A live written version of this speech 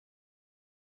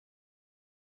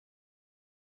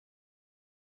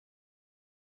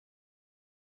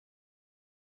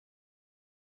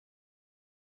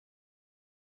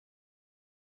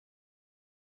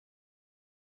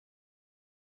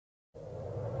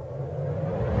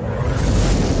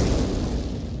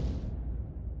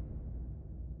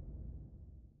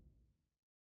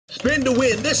Spin to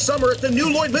win this summer at the new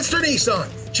Lloydminster Nissan.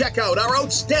 Check out our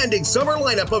outstanding summer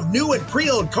lineup of new and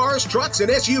pre-owned cars, trucks, and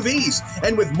SUVs.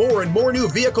 And with more and more new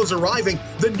vehicles arriving,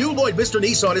 the new Lloydminster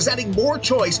Nissan is adding more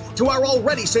choice to our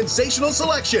already sensational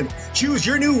selection. Choose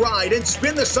your new ride and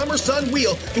spin the summer sun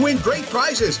wheel to win great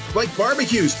prizes like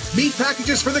barbecues, meat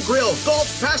packages for the grill,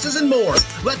 golf passes, and more.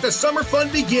 Let the summer fun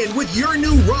begin with your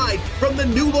new ride from the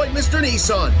new Lloydminster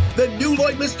Nissan. The new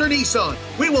Lloydminster Nissan.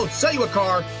 We won't sell you a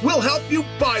car, we'll help you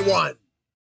buy one.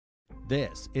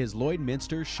 This is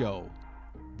Lloydminster Show.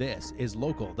 This is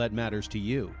local that matters to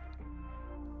you.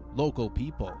 Local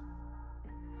people.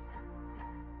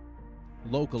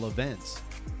 Local events.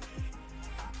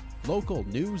 Local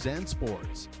news and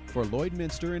sports. For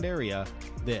Lloydminster and area,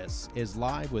 this is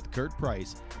Live with Kurt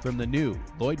Price from the new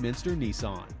Lloydminster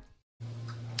Nissan.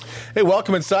 Hey,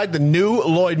 welcome inside the new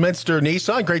Lloydminster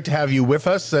Nissan. Great to have you with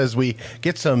us as we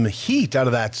get some heat out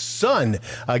of that sun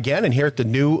again. And here at the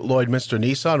new Lloydminster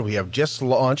Nissan, we have just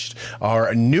launched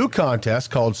our new contest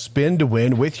called Spin to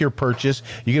Win. With your purchase,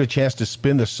 you get a chance to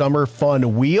spin the summer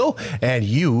fun wheel, and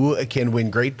you can win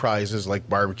great prizes like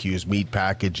barbecues, meat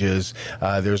packages.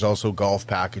 There's also golf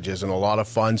packages and a lot of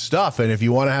fun stuff. And if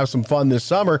you want to have some fun this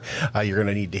summer, you're going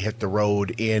to need to hit the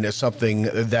road in something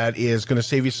that is going to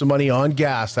save you some money on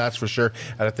gas. That's for sure.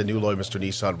 And at the new Lloydminster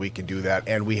Nissan, we can do that.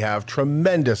 And we have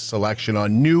tremendous selection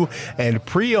on new and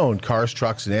pre-owned cars,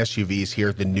 trucks, and SUVs here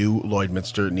at the new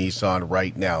Lloydminster Nissan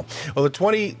right now. Well, the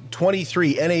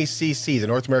 2023 NACC, the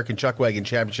North American Chuckwagon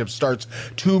Championship, starts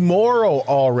tomorrow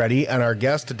already. And our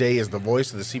guest today is the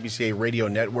voice of the CBCA radio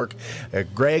network.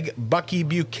 Greg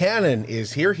Buchanan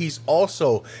is here. He's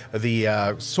also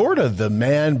the sort of the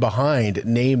man behind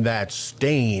Name That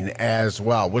Stain as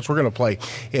well, which we're going to play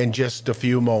in just a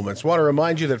few moments. Want to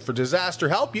remind you that for disaster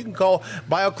help, you can call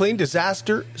BioClean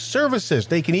Disaster Services.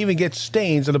 They can even get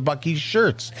stains on the Bucky's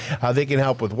shirts. They can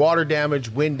help with water damage,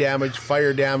 wind damage,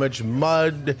 fire damage,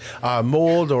 mud,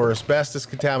 mold, or asbestos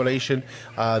contamination.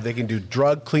 They can do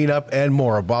drug cleanup and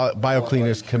more. BioClean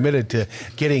is committed to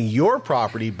getting your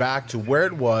property back to where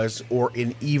it was or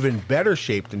in even better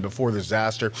shape than before the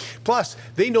disaster. Plus,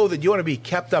 they know that you want to be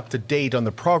kept up to date on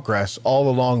the progress all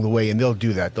along the way, and they'll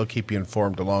do that. They'll keep you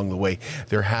informed along the way.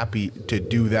 They're happy to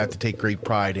do that, to take great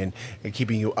pride in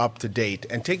keeping you up to date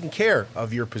and taking care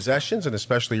of your possessions, and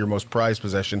especially your most prized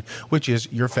possession, which is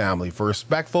your family. For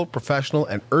respectful, professional,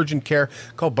 and urgent care,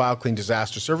 call BioClean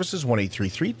Disaster Services,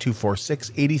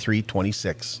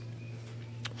 1-833-246-8326.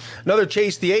 Another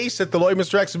Chase the Ace at the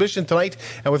Lloydminster Exhibition tonight,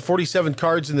 and with 47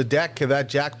 cards in the deck, that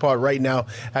jackpot right now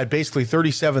at basically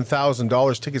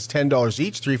 $37,000. Tickets $10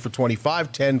 each, 3 for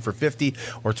 $25, 10 for $50,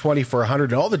 or 20 for $100.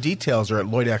 And all the details are at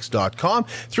LloydX.com.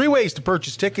 3 ways to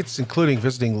purchase tickets, including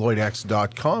visiting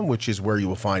LloydX.com, which is where you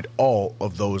will find all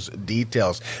of those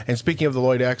details. And speaking of the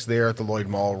LloydX, they are at the Lloyd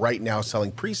Mall right now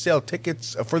selling pre-sale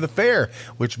tickets for the fair,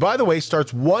 which, by the way,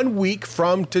 starts 1 week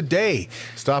from today.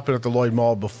 Stop in at the Lloyd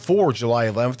Mall before July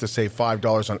 11th to save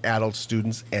 $5 on adult,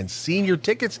 students, and senior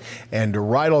tickets. And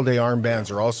Ride All Day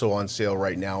armbands are also on sale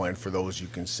right now, and for those you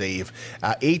can save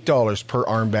 $8 per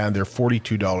armband. They're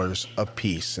 $42 a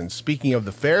piece. And speaking of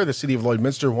the fair, the City of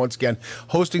Lloydminster once again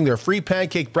hosting their free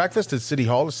pancake breakfast at City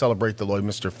Hall to celebrate the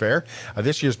Lloydminster Fair.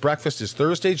 This year's breakfast is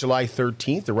Thursday, July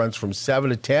 13th. It runs from 7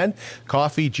 to 10.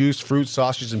 Coffee, juice, fruit,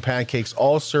 sausages, and pancakes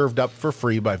all served up for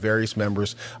free by various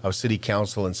members of City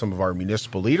Council and some of our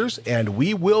municipal leaders, and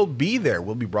we will be there.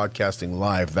 We'll be broadcasting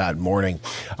live that morning.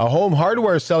 Home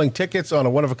Hardware is selling tickets on a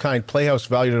one-of-a-kind playhouse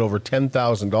valued at over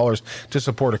 $10,000 to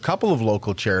support a couple of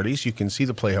local charities. You can see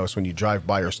the playhouse when you drive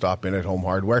by or stop in at Home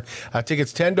Hardware.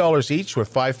 Tickets $10 each, with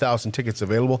 5,000 tickets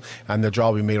available, and the draw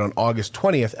will be made on August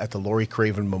 20th at the Laurie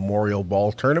Craven Memorial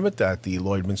Ball Tournament at the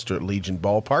Lloydminster Legion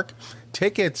Ballpark.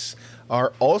 Tickets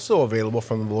are also available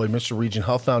from the Lloydminster Region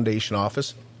Health Foundation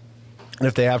office. And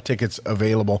if they have tickets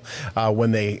available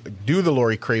when they do the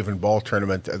Laurie Craven Ball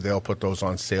Tournament, they'll put those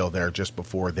on sale there just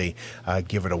before they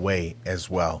give it away as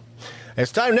well.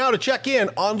 It's time now to check in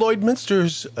on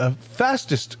Lloydminster's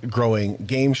fastest growing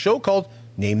game show called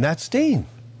Name That Stain.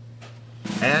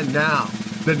 And now,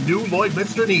 the new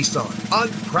Lloydminster Nissan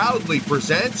unproudly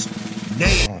presents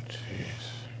Name. Oh, jeez.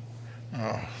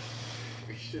 Oh.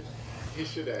 You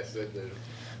should have said that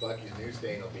Bucky's new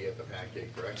stain will be at the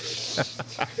pancake breakfast.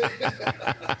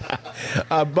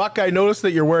 Buck, I noticed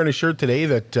that you're wearing a shirt today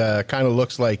that kind of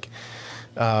looks like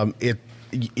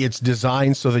it's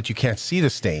designed so that you can't see the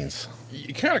stains.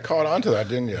 You kind of caught on to that,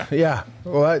 didn't you? Yeah.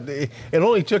 Well, it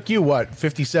only took you,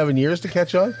 57 years to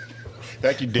catch on?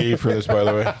 Thank you, Dave, for this, by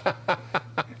the way.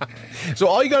 So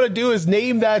all you got to do is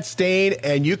name that stain,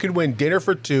 and you can win dinner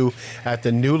for two at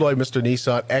the new Lloydminster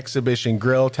Nissan Exhibition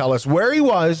Grill. Tell us where he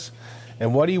was,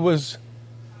 and what he was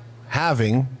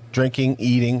having, drinking,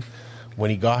 eating when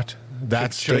he got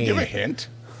that Should I stain. give a hint?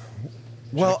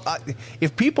 Well,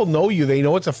 if people know you, they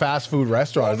know it's a fast food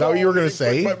restaurant. Is that what you were going to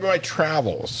say? My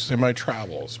travels. In my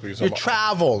travels. Because Your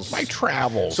travels. My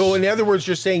travels. So, in other words,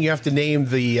 you're saying you have to name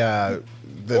the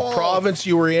province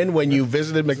you were in when you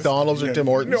visited McDonald's or Tim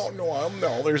Hortons?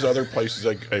 No. There's other places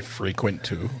I frequent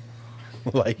too.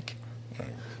 Like?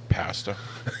 Pasta.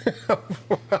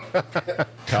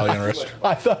 Italian restaurant.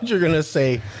 I thought you were going to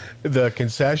say the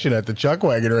concession at the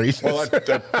Chuckwagon races. Well,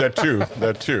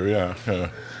 that too, yeah.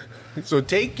 So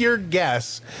take your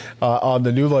guess on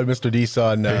the new Lloyd Mr.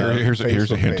 Nissan Here's a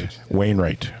Facebook hint. page.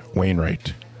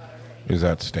 Wainwright is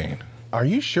that stain. Are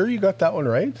you sure you got that one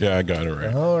right? Yeah, I got it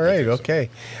right. All right, okay.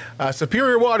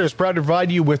 Superior Water is proud to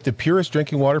provide you with the purest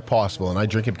drinking water possible, and I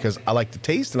drink it because I like the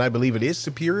taste, and I believe it is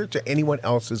superior to anyone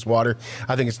else's water.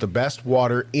 I think it's the best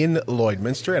water in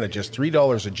Lloydminster, and at just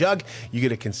 $3 a jug, you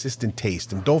get a consistent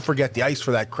taste. And don't forget the ice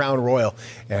for that Crown Royal,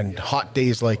 and hot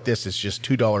days like this, it's just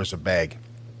 $2 a bag.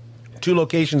 2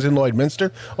 locations in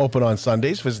Lloydminster, open on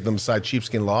Sundays. Visit them beside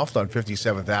Sheepskin Loft on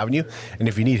 57th Avenue. And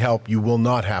if you need help, you will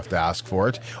not have to ask for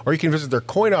it. Or you can visit their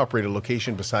coin-operated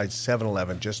location beside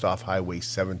 7-Eleven, just off Highway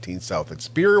 17 South. At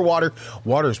Superior Water,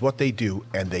 water is what they do,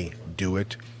 and they do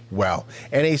it well.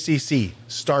 NACC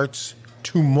starts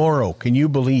tomorrow. Can you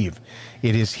believe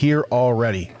it is here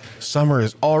already? Summer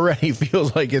is already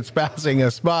feels like it's passing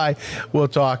us by. We'll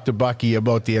talk to Bucky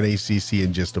about the NACC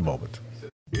in just a moment.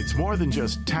 It's more than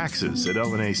just taxes at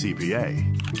LNA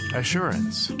CPA.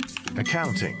 Assurance,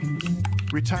 accounting,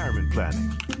 retirement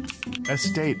planning,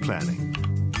 estate planning,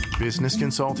 business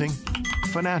consulting,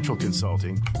 financial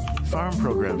consulting, farm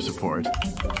program support,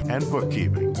 and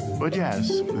bookkeeping. But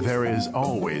yes, there is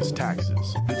always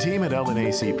taxes. The team at LNA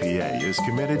CPA is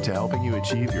committed to helping you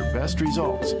achieve your best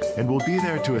results and will be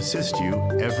there to assist you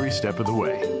every step of the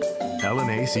way.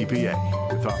 LNA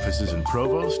CPA, with offices in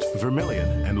Provost,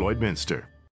 Vermilion, and Lloydminster.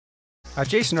 At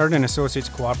Jason Arden Associates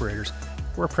Cooperators,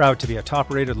 we're proud to be a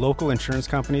top-rated local insurance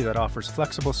company that offers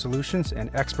flexible solutions and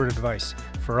expert advice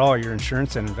for all your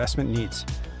insurance and investment needs.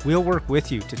 We'll work with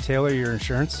you to tailor your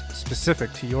insurance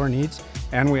specific to your needs,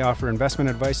 and we offer investment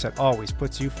advice that always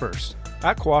puts you first.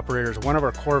 At Cooperators, one of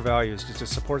our core values is to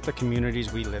support the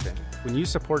communities we live in. When you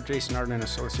support Jason Arden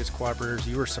Associates Cooperators,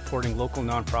 you are supporting local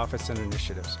nonprofits and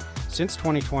initiatives. Since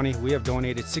 2020, we have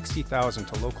donated $60,000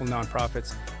 to local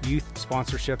nonprofits, youth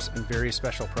sponsorships, and various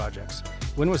special projects.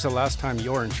 When was the last time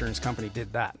your insurance company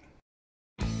did that?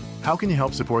 How can you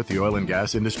help support the oil and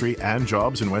gas industry and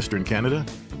jobs in Western Canada?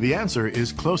 The answer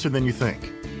is closer than you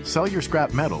think. Sell your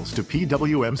scrap metals to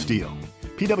PWM Steel.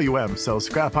 PWM sells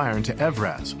scrap iron to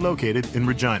Evraz, located in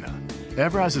Regina.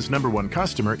 Evraz's #1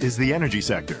 customer is the energy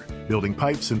sector, building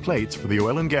pipes and plates for the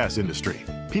oil and gas industry.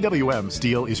 PWM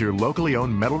Steel is your locally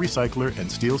owned metal recycler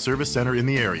and steel service center in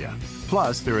the area.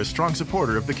 Plus, they're a strong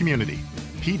supporter of the community.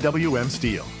 PWM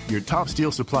Steel, your top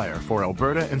steel supplier for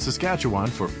Alberta and Saskatchewan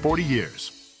for 40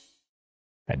 years.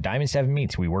 At Diamond 7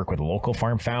 Meats, we work with local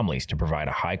farm families to provide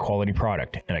a high-quality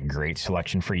product and a great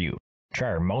selection for you. Try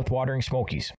our mouth-watering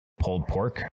smokies, pulled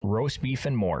pork, roast beef,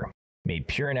 and more, made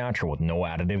pure and natural with no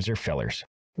additives or fillers.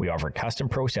 We offer custom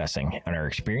processing, and our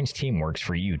experienced team works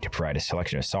for you to provide a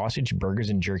selection of sausage, burgers,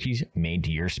 and jerkies made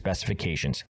to your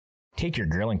specifications. Take your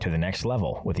grilling to the next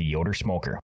level with a Yoder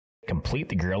smoker. Complete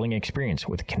the grilling experience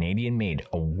with a Canadian-made,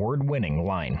 award-winning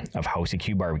line of House of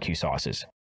Q barbecue sauces.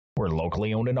 We're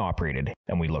locally owned and operated,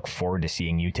 and we look forward to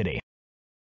seeing you today.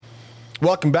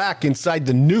 Welcome back inside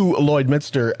the new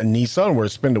Lloydminster Nissan, where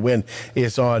Spin to Win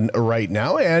is on right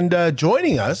now. And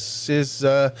joining us is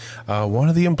one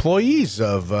of the employees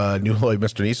of new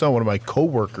Lloydminster Nissan, one of my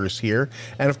co-workers here.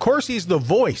 And, of course, he's the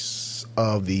voice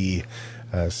of the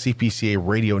CPCA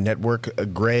radio network,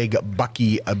 Greg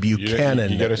Bucky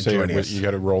Buchanan. You got to say it, you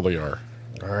got to roll the R.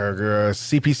 Our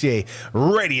CPCA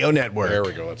radio network. There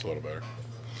we go. That's a little better.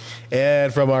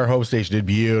 And from our home station in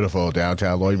beautiful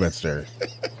downtown Lloydminster.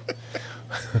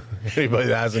 Anybody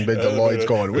that hasn't been to Lloyd's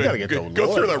going, we got to get to Lloyd's.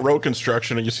 Go through that road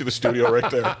construction and you see the studio right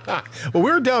there. Well,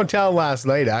 we were downtown last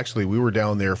night, actually. We were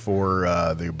down there for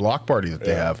the block party that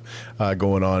they have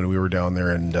going on. We were down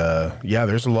there, and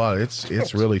there's a lot.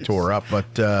 It's really tore up,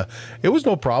 but it was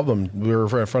no problem. We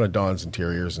were in front of Don's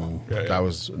Interiors, and that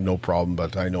was no problem,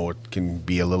 but I know it can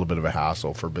be a little bit of a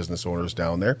hassle for business owners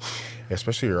down there,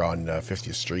 especially you're on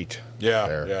 50th Street. Yeah,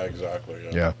 there. yeah, exactly.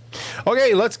 Yeah.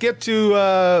 Okay, let's get to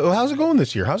how's it going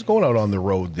this year? How's it going out on the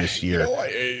road this year?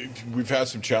 We've had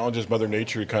some challenges. Mother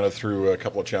Nature kind of threw a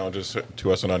couple of challenges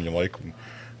to us on Onion Lake.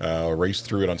 Raced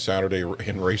through it on Saturday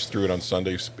and raced through it on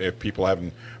Sunday. If people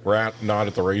were not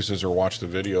at the races or watched the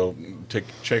video,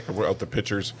 check out the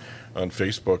pictures on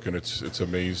Facebook, and it's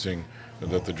amazing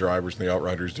that the drivers and the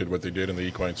Outriders did what they did, and the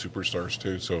Equine Superstars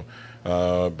too. So,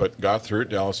 but got through it.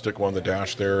 Dallas Stick won the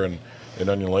dash there, and in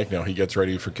Onion Lake now he gets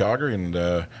ready for Calgary,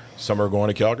 and some are going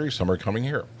to Calgary, some are coming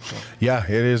here. So. Yeah,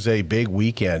 it is a big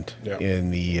weekend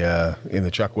in the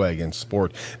Chuckwagon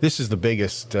sport. This is the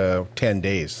biggest 10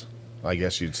 days, I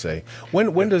guess you'd say.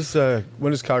 When does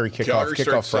Calgary kick off?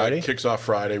 Kick off Friday? Kicks off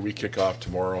Friday. We kick off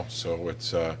tomorrow. So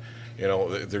it's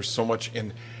there's so much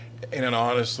in. And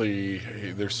honestly,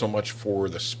 there's so much for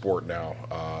the sport now.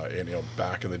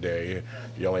 Back in the day,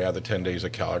 you only had the 10 days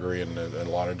at Calgary, and a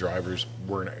lot of drivers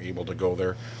weren't able to go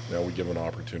there. Now we give an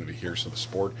opportunity here, so the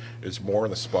sport is more in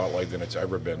the spotlight than it's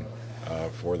ever been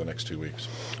for the next 2 weeks.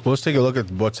 Well, let's take a look at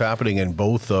what's happening in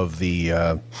both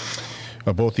the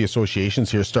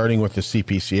associations here, starting with the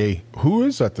CPCA. Who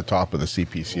is at the top of the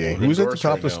CPCA? Who's at the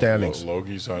top of the standings?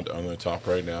 Logie's on the top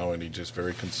right now, and he's just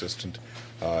very consistent.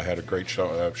 Had a great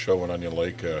show in Onion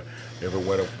Lake. If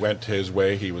it went his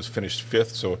way, he was finished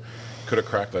 5th, so could have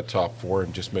cracked that top 4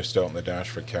 and just missed out in the dash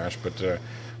for cash. But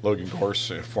Logan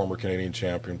Gorse, former Canadian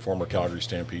champion, former Calgary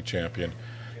Stampede champion,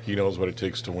 he knows what it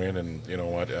takes to win, and you know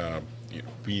what?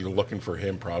 Be looking for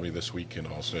him probably this week in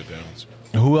Allstate Downs.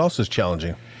 Who else is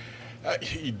challenging?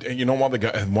 You know what?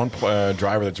 One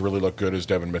driver that's really looked good is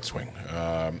Devin Mitzwing,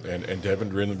 and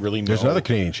Devin really knows. There's another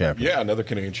Canadian champion. Yeah, another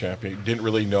Canadian champion. Didn't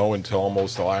really know until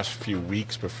almost the last few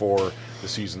weeks before the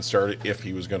season started if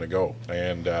he was going to go,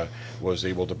 and was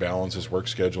able to balance his work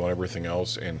schedule and everything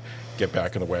else and get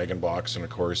back in the wagon box. And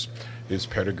of course, his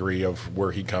pedigree of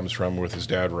where he comes from with his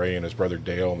dad Ray and his brother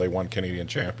Dale, and they won Canadian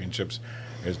championships.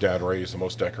 His dad Ray is the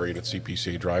most decorated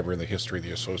CPCA driver in the history of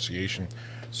the association.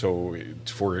 So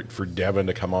for Devin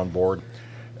to come on board,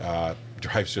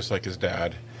 drives just like his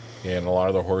dad, and a lot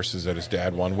of the horses that his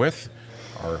dad won with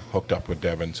are hooked up with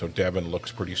Devin. So Devin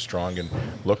looks pretty strong, and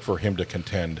look for him to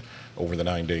contend over the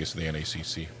 9 days of the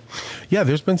NACC. Yeah,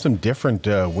 there's been some different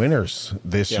winners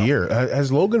this year.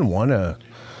 Has Logan won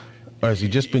or has he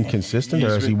just been consistent, or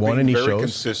has he won any shows?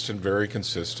 Very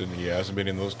consistent. He hasn't been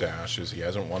in those dashes. He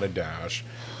hasn't won a dash,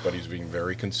 but he's being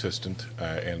very consistent.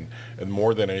 And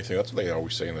more than anything, that's what they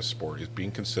always say in this sport, is being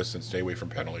consistent, stay away from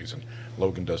penalties, and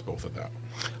Logan does both of that.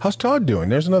 How's Todd doing?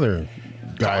 There's another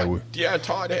guy.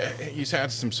 Todd, he's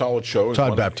had some solid shows.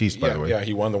 Todd Baptiste, by the way. Yeah,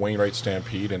 he won the Wainwright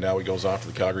Stampede, and now he goes off to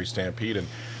the Calgary Stampede, and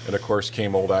of course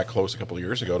came all that close a couple of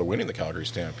years ago to winning the Calgary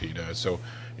Stampede. So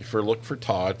if you're looking for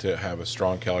Todd to have a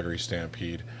strong Calgary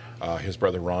Stampede, his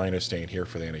brother Ryan is staying here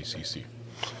for the NACC.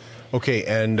 Okay,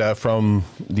 and from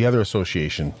the other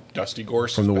association, Dusty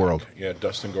Gorse from the back. world. Yeah,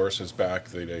 Dustin Gorse is back,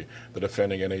 the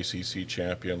defending NACC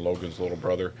champion, Logan's little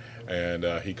brother, and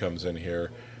he comes in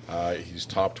here. He's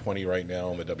top 20 right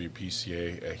now in the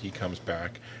WPCA. He comes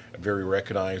back, a very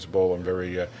recognizable and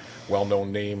very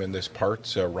well-known name in this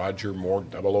part. Roger Moore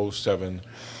 007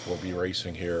 will be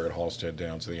racing here at Halstead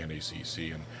Downs to the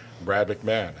NACC. And Brad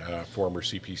McMahon, former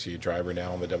CPCA driver,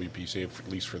 now in the WPCA, at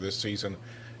least for this season.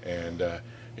 And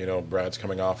Brad's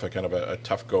coming off a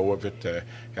tough go of it.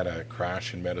 Had a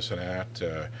crash in Medicine Hat,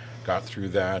 got through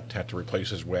that, had to replace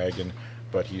his wagon,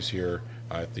 but he's here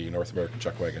at the North American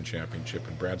Chuckwagon Championship,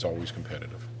 and Brad's always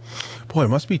competitive. Boy, it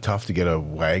must be tough to get a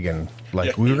wagon. We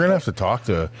were going to have to talk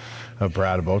to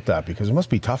Brad about that, because it must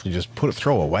be tough to just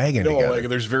throw a wagon together.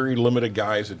 There's very limited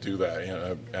guys that do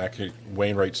that. Actually,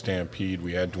 Wainwright Stampede,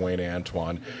 we had Dwayne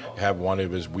Antoine have one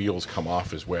of his wheels come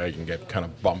off his wagon, get kind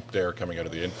of bumped there coming out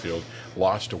of the infield,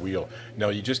 lost a wheel. Now,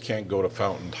 you just can't go to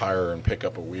Fountain Tire and pick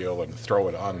up a wheel and throw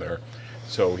it on there.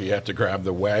 So he had to grab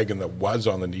the wagon that was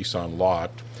on the Nissan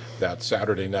lot that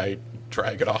Saturday night,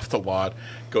 drag it off the lot,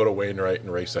 go to Wainwright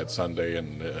and race that Sunday,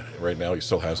 and right now he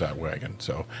still has that wagon.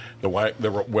 So the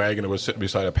wagon that was sitting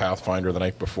beside a Pathfinder the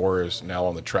night before is now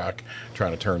on the track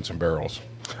trying to turn some barrels.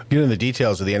 Get into the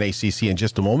details of the NACC in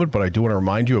just a moment, but I do want to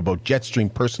remind you about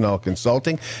Jetstream Personnel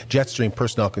Consulting. Jetstream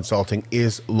Personnel Consulting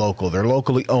is local. They're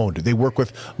locally owned. They work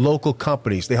with local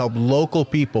companies. They help local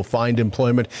people find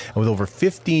employment. And with over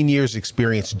 15 years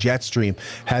experience, Jetstream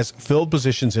has filled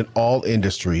positions in all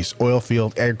industries: oil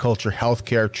field, agriculture,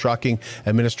 healthcare, trucking,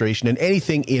 administration, and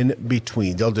anything in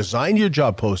between. They'll design your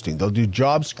job posting. They'll do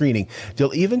job screening.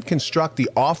 They'll even construct the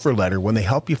offer letter when they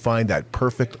help you find that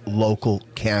perfect local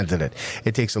candidate.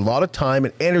 It takes a lot of time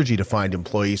and energy to find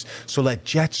employees, so let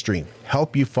Jetstream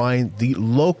help you find the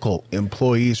local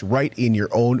employees right in your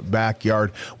own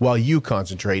backyard while you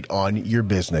concentrate on your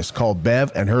business. Call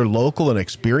Bev and her local and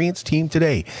experienced team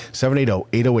today,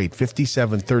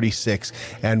 780-808-5736.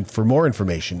 And for more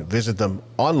information, visit them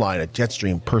online at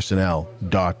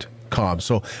jetstreampersonnel.com.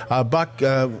 So, Buck,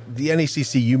 the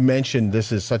NACC, you mentioned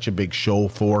this is such a big show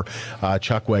for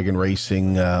Chuckwagon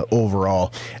racing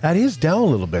overall. That is down a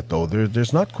little bit, though.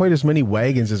 There's not quite as many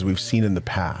wagons as we've seen in the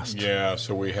past. Yeah,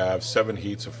 so we have 7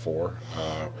 heats of 4.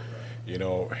 And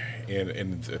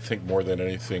I think more than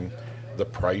anything, the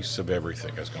price of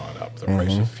everything has gone up. The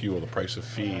price of fuel, the price of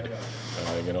feed.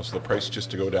 So the price just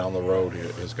to go down the road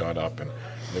has gone up, and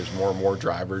there's more and more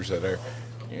drivers that are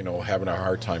having a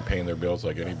hard time paying their bills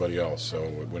like anybody else. So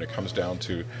when it comes down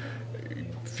to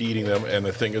feeding them, and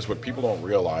the thing is, what people don't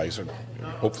realize, and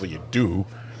hopefully you do,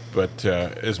 but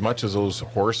as much as those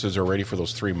horses are ready for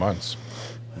those 3 months,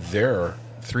 they're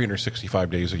 365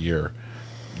 days a year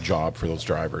job for those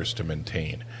drivers to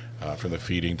maintain. From the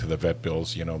feeding to the vet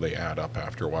bills, they add up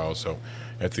after a while. So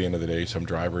at the end of the day, some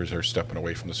drivers are stepping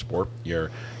away from the sport.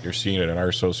 You're seeing it in our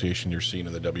association, you're seeing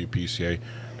it in the WPCA,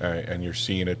 and you're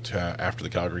seeing it after the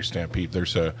Calgary Stampede.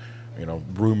 There's a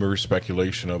rumor,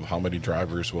 speculation of how many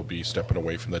drivers will be stepping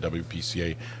away from the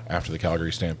WPCA after the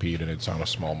Calgary Stampede, and it's on a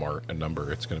small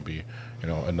number. It's going to be,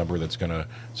 a number that's going to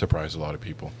surprise a lot of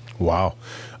people. Wow.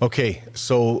 Okay,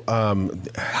 so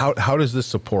how does this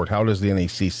support? How does the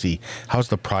NACC? How's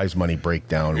the prize money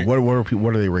breakdown? What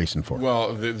are they racing for?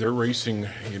 Well, they're racing.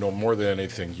 More than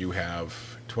anything, you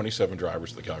have 27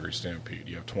 drivers at the Calgary Stampede.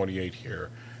 You have 28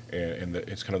 here. And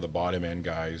it's kind of the bottom end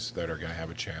guys that are going to have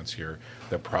a chance here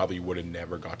that probably would have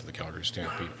never got to the Calgary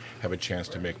Stampede have a chance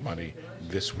to make money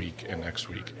this week and next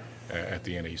week at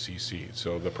the NACC.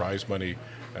 So the prize money,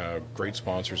 great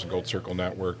sponsors, and Gold Circle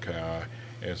Network,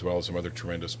 as well as some other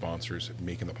tremendous sponsors,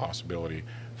 making the possibility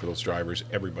for those drivers,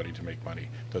 everybody, to make money.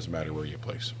 Doesn't matter where you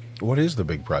place. What is the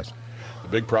big prize? The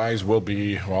big prize will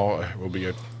be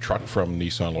a truck from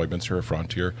Nissan Lloydminster, a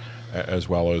Frontier, as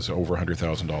well as over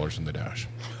 $100,000 in the dash.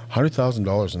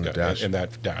 $100,000 in the dash? In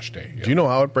that dash day. Yeah. Do you know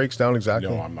how it breaks down exactly?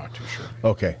 No, I'm not too sure.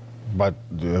 Okay. But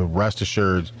rest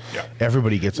assured,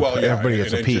 everybody gets a piece.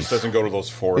 It just doesn't go to those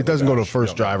 4. It doesn't go to the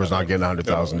first drivers not getting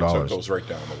 $100,000. It goes right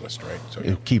down the list, right? So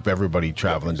it'll keep everybody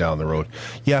traveling down the road.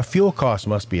 Yeah, fuel costs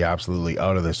must be absolutely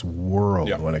out of this world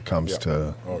when it comes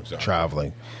to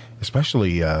traveling.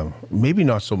 Especially, maybe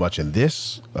not so much in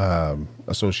this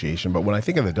association, but when I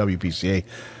think of the WPCA,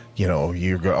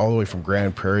 you go all the way from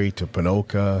Grand Prairie to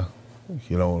Ponoka,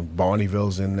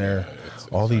 Bonneville's in there,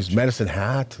 all these Medicine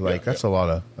Hat, that's a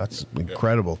lot that's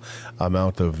incredible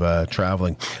amount of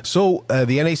traveling. So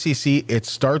the NACC, it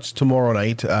starts tomorrow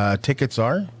night. Tickets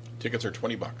are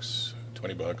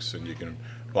 $20, and you can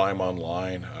buy them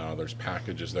online. There's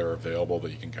packages that are available that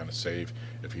you can kind of save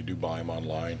if you do buy them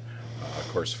online. Of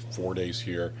course, 4 days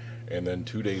here and then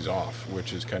 2 days off,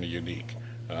 which is kind of unique.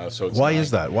 So it's why is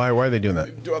that? Why are they doing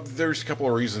that? There's a couple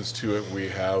of reasons to it. We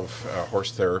have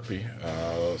horse therapy,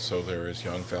 so there is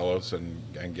young fellows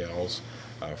and gals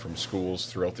from schools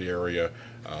throughout the area.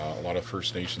 A lot of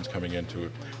First Nations coming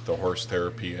into the horse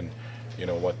therapy, and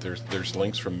there's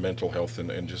links from mental health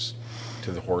and just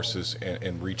to the horses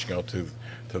and reaching out to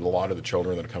a lot of the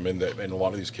children that come in, and a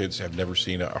lot of these kids have never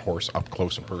seen a horse up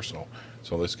close and personal.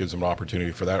 So this gives them an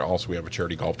opportunity for that. Also, we have a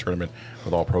charity golf tournament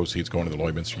with all proceeds going to the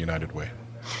Lloydminster United Way.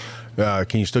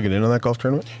 Can you still get in on that golf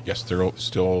tournament? Yes, there are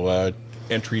still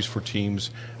entries for teams.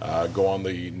 Go on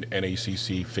the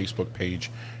NACC Facebook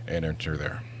page and enter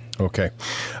there. Okay.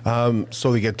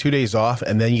 So they get 2 days off,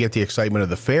 and then you get the excitement of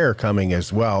the fair coming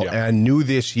as well. Yeah. And new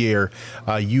this year,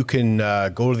 you can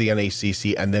go to the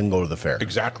NACC and then go to the fair.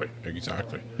 Exactly.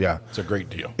 Yeah. It's a great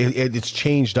deal. It's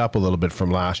changed up a little bit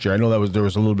from last year. I know there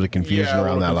was a little bit of confusion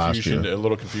around that last year. A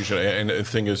little confusion. And the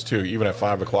thing is, too, even at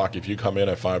 5 o'clock, if you come in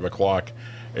at 5 o'clock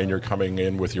and you're coming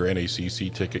in with your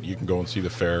NACC ticket, you can go and see the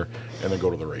fair and then go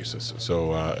to the races.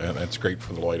 So and it's great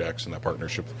for the Lloyd X and that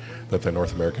partnership that the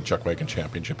North American Chuckwagon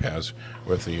Championship has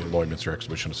with the Lloydminster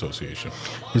Exhibition Association.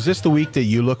 Is this the week that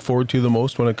you look forward to the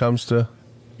most when it comes to?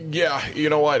 Yeah, you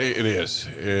know what? It is.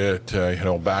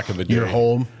 Back in the day. Your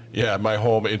home? Yeah, my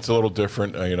home. It's a little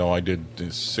different. I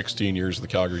did 16 years of the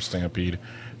Calgary Stampede.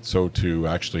 So to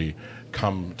actually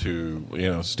come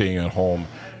to, staying at home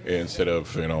instead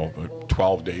of,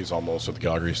 12 days almost at the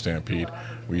Calgary Stampede.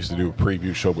 We used to do a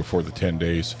preview show before the 10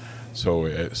 days.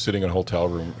 So sitting in a hotel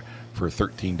room for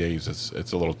 13 days,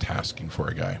 it's a little tasking for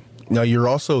a guy. Now, you're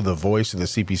also the voice of the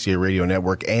CPCA radio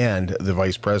network and the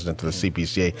vice president of the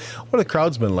CPCA. What have the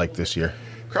crowds been like this year?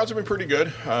 Crowds have been pretty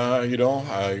good.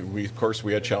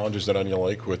 We had challenges at Onion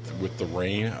Lake with the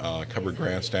rain, covered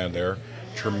grandstand there.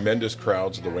 Tremendous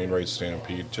crowds at the Wainwright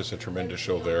Stampede. Just a tremendous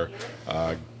show there.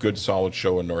 Good solid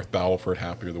show in North Battleford.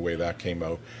 Happy with the way that came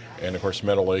out. And of course,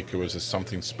 Meadow Lake, it was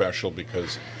something special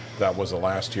because that was the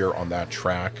last year on that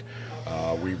track.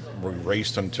 We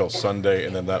raced until Sunday,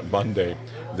 and then that Monday,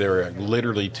 they were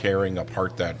literally tearing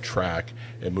apart that track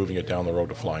and moving it down the road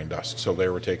to flying dust. So they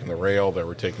were taking the rail, they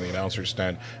were taking the announcer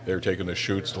stand, they were taking the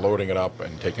chutes, loading it up,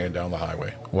 and taking it down the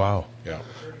highway. Wow. Yeah.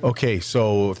 Okay,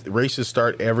 so races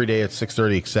start every day at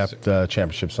 6:30 except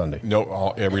Championship Sunday.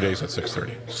 No, every day is at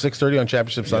 6:30. 6:30 on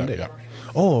Championship Sunday? Yeah.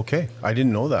 Oh, okay. I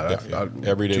didn't know that. Yeah.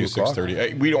 Every day is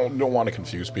 6:30. We don't want to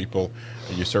confuse people.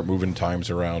 You start moving times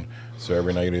around. So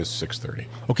every night is 6:30.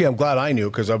 Okay, I'm glad I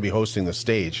knew because I'll be hosting the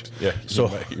stage. Yeah,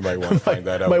 so you might want to find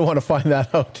that out. Might want to find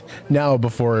that out now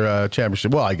before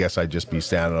Championship. Well, I guess I'd just be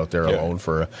standing out there alone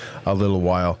for a little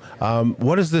while.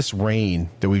 What is this rain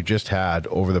that we've just had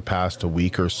over the past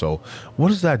week or so? What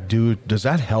does that do? Does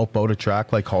that help out a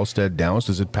track like Halstead Downs?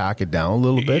 Does it pack it down a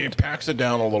little bit? It packs it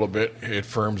down a little bit. It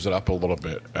firms it up a little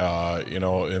bit.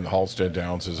 And Halstead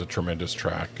Downs is a tremendous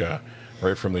track.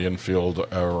 Right from the infield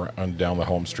on down the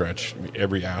home stretch,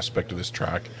 every aspect of this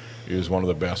track is one of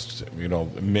the best.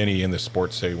 Many in the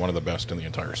sport say one of the best in the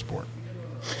entire sport.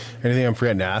 Anything I'm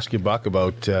forgetting to ask you, Buck,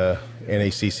 about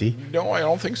NACC? No, I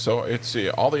don't think so. It's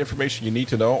all the information you need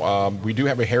to know. We do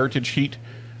have a heritage heat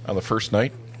on the first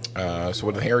night. So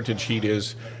what the heritage heat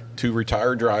is, 2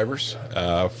 retired drivers,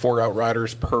 4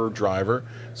 outriders per driver.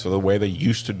 So the way they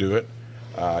used to do it,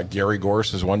 Gary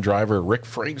Gorse is one driver, Rick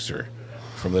Fraser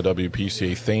from the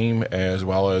WPCA theme, as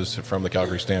well as from the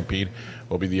Calgary Stampede,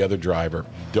 will be the other driver.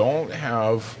 We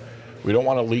don't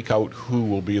want to leak out who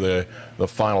will be the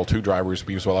final 2 drivers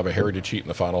because we'll have a heritage heat in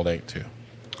the final night too.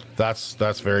 That's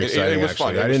very exciting. It was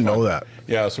actually, fun. I didn't know that.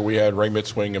 Yeah, so we had Ray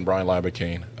Mitzwing and Brian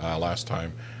Labicane last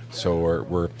time.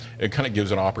 So it kind of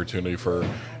gives an opportunity for,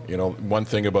 one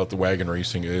thing about the wagon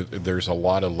racing, there's a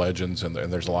lot of legends and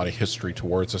there's a lot of history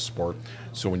towards the sport.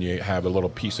 So when you have a little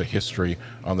piece of history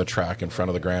on the track in front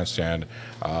of the grandstand,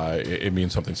 it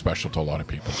means something special to a lot of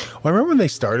people. Well, I remember when they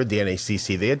started the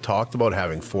NACC, they had talked about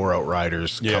having 4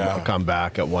 outriders come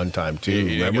back at one time too.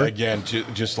 Remember? Again,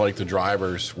 just like the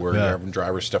drivers, where you're having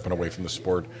drivers stepping away from the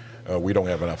sport. We don't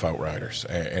have enough outriders,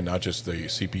 and not just the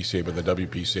CPCA, but the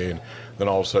WPCA. And then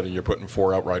all of a sudden, you're putting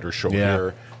 4 outriders show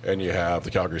here, and you have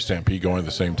the Calgary Stampede going at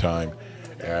the same time.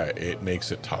 It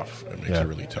makes it tough. It makes it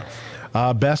really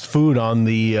tough. Best food on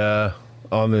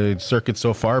the circuit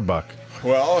so far, Buck?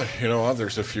 Well,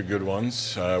 there's a few good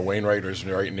ones. Wainwright is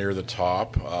right near the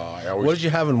top. What did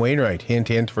you have in Wainwright? Hint,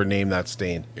 hint for Name That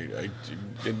Stain.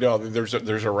 No,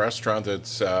 there's a restaurant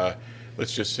that's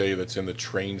let's just say that's in the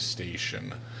train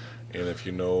station. And if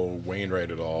you know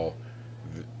Wainwright at all,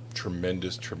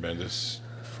 tremendous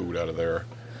food out of there.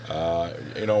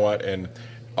 You know what? And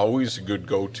always a good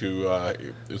go-to.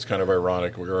 It's kind of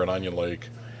ironic. We were at Onion Lake,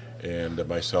 and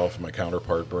myself and my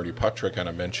counterpart, Bernie Puttrick, kind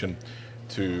of mentioned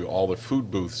to all the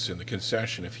food booths in the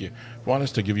concession, if you want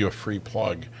us to give you a free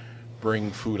plug,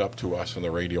 bring food up to us on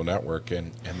the radio network,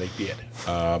 and they did.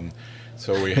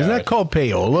 So we Isn't that called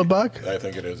payola, Buck? I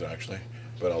think it is, actually,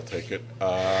 but I'll take it.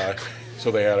 So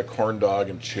they had a corn dog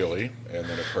and chili, and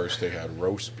then, of course, they had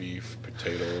roast beef,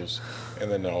 potatoes,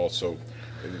 and then also,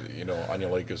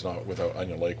 Onion Lake is not without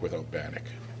Onion Lake without Bannock.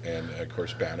 And, of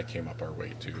course, Bannock came up our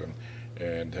way, too.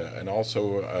 And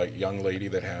also a young lady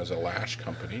that has a lash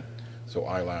company, so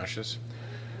eyelashes.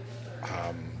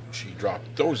 She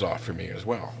dropped those off for me as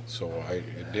well. So I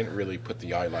didn't really put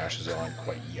the eyelashes on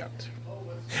quite yet.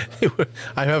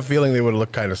 I have a feeling they would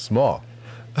look kind of small.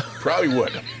 Probably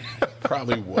would.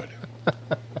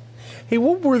 Hey,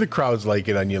 what were the crowds like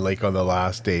at Onion Lake on the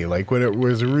last day? Like when it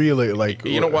was really like...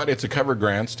 You know what? It's a covered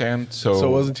grandstand, so it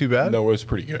wasn't too bad? No, it was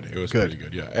pretty good. It was pretty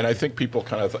good, yeah. And I think people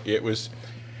kind of... It was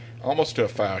almost a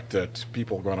fact that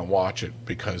people were going to watch it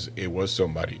because it was so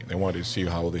muddy. They wanted to see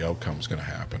how the outcome was going to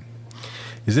happen.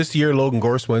 Is this the year Logan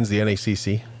Gorse wins the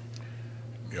NACC?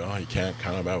 Yeah, you can't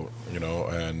count him out,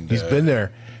 and... He's been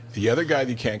there. The other guy that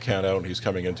you can't count out, and he's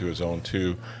coming into his own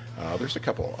too, there's a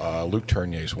couple. Luke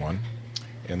Tournier's one.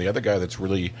 And the other guy that's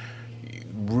really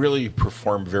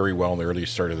performed very well in the early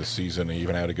start of the season, and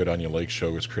even had a good Onion Lake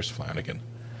show, is Chris Flanagan.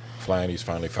 Flanagan's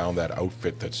finally found that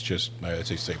outfit that's just, as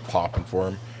they say, popping for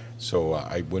him. So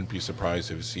I wouldn't be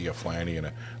surprised if you see a Flanagan and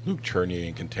a Luke Tournier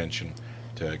in contention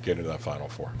to get into that Final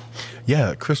Four.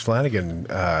 Yeah, Chris Flanagan,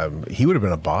 he would have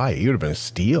been a buy. He would have been a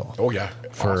steal. Oh yeah,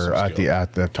 for awesome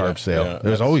at the tarp sale. Yeah,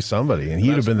 there's always somebody, and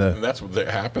he'd have been the. And that's what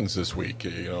happens this week.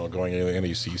 Going into the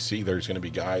NACC, there's going to be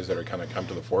guys that are kind of come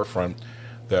to the forefront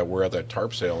that were at that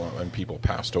tarp sale and people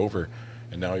passed over,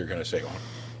 and now you're going to say, "Oh,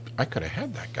 I could have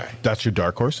had that guy." That's your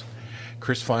dark horse?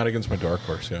 Chris Flanagan's my dark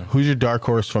horse. Yeah. Who's your dark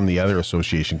horse from the other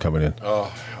association coming in?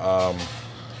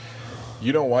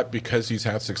 You know what? Because he's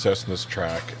had success in this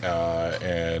track,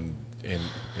 and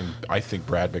I think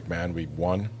Brad McMahon would be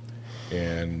one,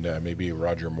 and maybe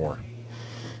Roger Moore.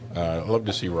 I'd love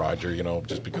to see Roger,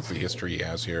 just because of the history he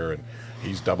has here, and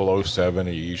he's 007.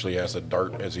 He usually has a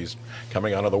dart as he's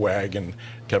coming out of the wagon,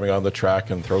 coming on the track,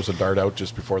 and throws a dart out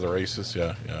just before the races.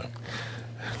 Yeah.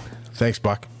 Thanks,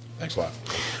 Buck. Thanks a lot.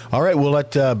 All right, we'll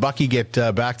let Bucky get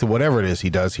back to whatever it is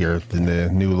he does here in the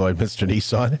new Lloydminster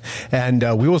Nissan. And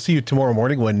we will see you tomorrow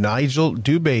morning when Nigel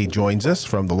Dubé joins us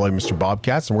from the Lloydminster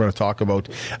Bobcats. And we're going to talk about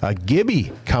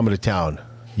Gibby coming to town.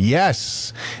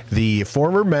 Yes, the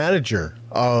former manager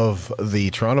of the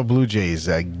Toronto Blue Jays,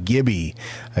 Gibby,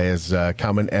 is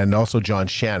coming. And also John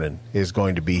Shannon is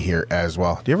going to be here as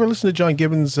well. Do you ever listen to John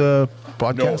Gibbons'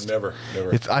 podcast? No, never.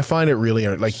 I find it really,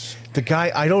 like, the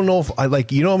guy, I don't know if, how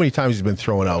many times he's been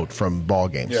thrown out from ball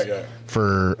games? Yeah.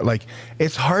 For,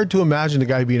 it's hard to imagine the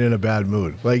guy being in a bad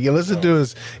mood. You listen to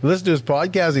his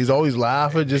podcast, he's always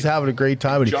laughing, just having a great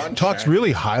time, and he talks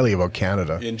really highly about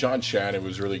Canada. And John Shannon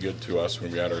was really good to us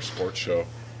when we had our sports show.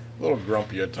 A little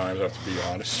grumpy at times, I have to be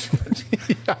honest.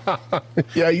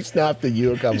 Yeah, he snapped at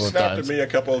you a couple of times. He snapped at me a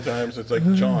couple of times. It's like,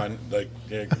 John,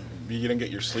 you didn't get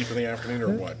your sleep in the afternoon or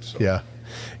what? So.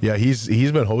 Yeah, he's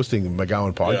been hosting the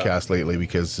McGowan podcast lately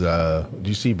because do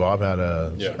you see Bob had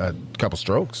a couple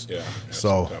strokes? Yeah.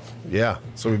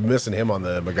 So we've been missing him on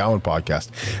the McGowan podcast.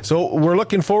 So we're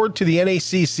looking forward to the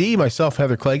NACC. Myself,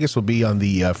 Heather Clagus, will be on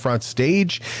the front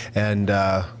stage, and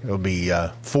it'll be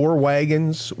 4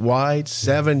 wagons wide,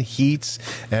 7 heats,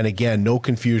 and again, no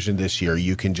confusion this year.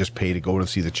 You can just pay to go to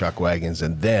see the Chuck Wagons,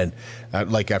 and then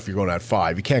after you're going at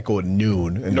 5, you can't go at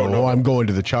noon and I'm going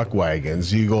to the Chuck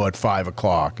Wagons. You go at 5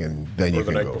 o'clock, and then you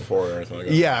can go. Or the night before or anything like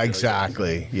that. Yeah,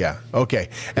 exactly. Yeah. Okay.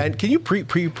 And can you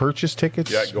pre-purchase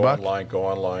tickets? Yeah, go Buck?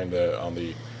 online. On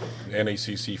the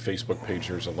NACC Facebook page,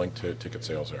 there's a link to ticket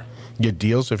sales there. Get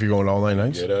deals if you're going all 9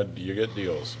 nights? You get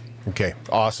deals. Okay,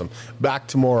 awesome. Back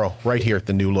tomorrow right here at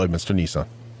the new Lloydminster Nissan.